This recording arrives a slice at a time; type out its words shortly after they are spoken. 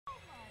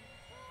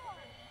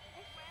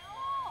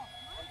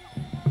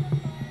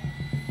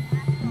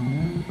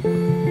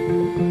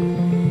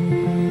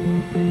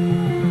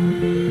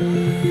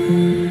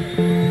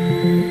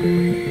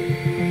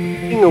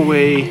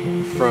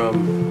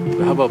from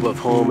the hubbub of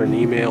home and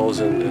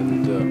emails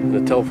and the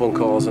telephone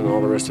calls and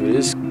all the rest of it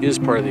is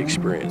part of the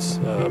experience.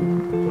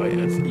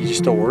 You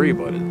just don't worry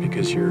about it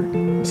because you're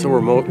so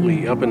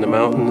remotely up in the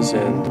mountains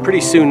and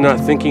pretty soon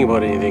not thinking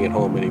about anything at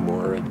home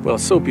anymore. Well,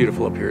 it's so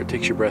beautiful up here, it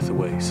takes your breath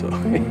away. So.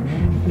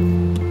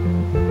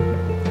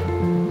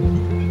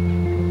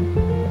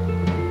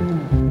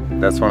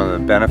 That's one of the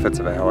benefits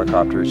of a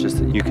helicopter, is just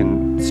that you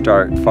can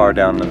start far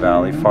down the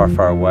valley, far,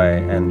 far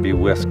away, and be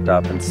whisked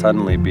up and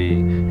suddenly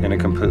be in a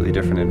completely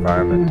different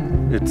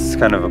environment. It's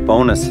kind of a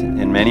bonus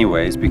in many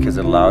ways because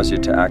it allows you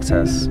to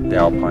access the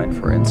alpine,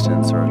 for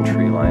instance, or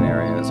tree line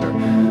areas,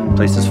 or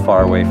places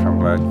far away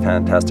from a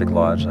fantastic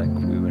lodge like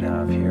we would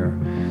have here.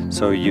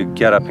 So you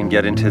get up and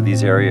get into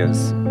these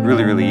areas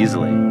really, really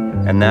easily.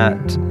 And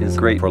that is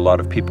great for a lot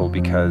of people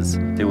because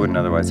they wouldn't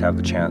otherwise have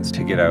the chance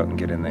to get out and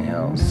get in the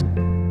hills.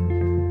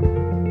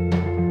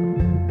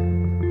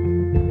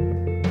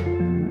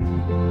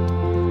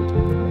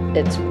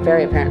 It's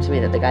very apparent to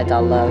me that the guides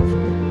all love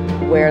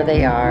where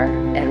they are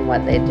and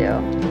what they do,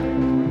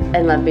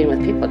 and love being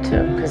with people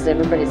too, because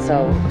everybody's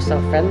so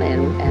friendly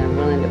and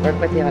willing to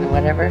work with you on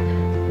whatever,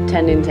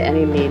 tending to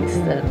any needs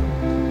that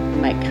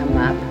might come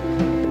up.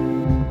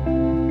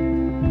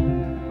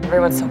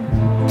 Everyone's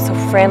so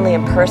friendly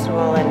and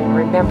personal and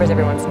remembers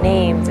everyone's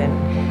names, and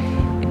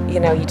you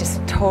know, you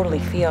just totally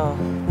feel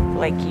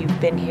like you've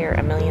been here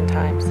a million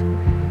times.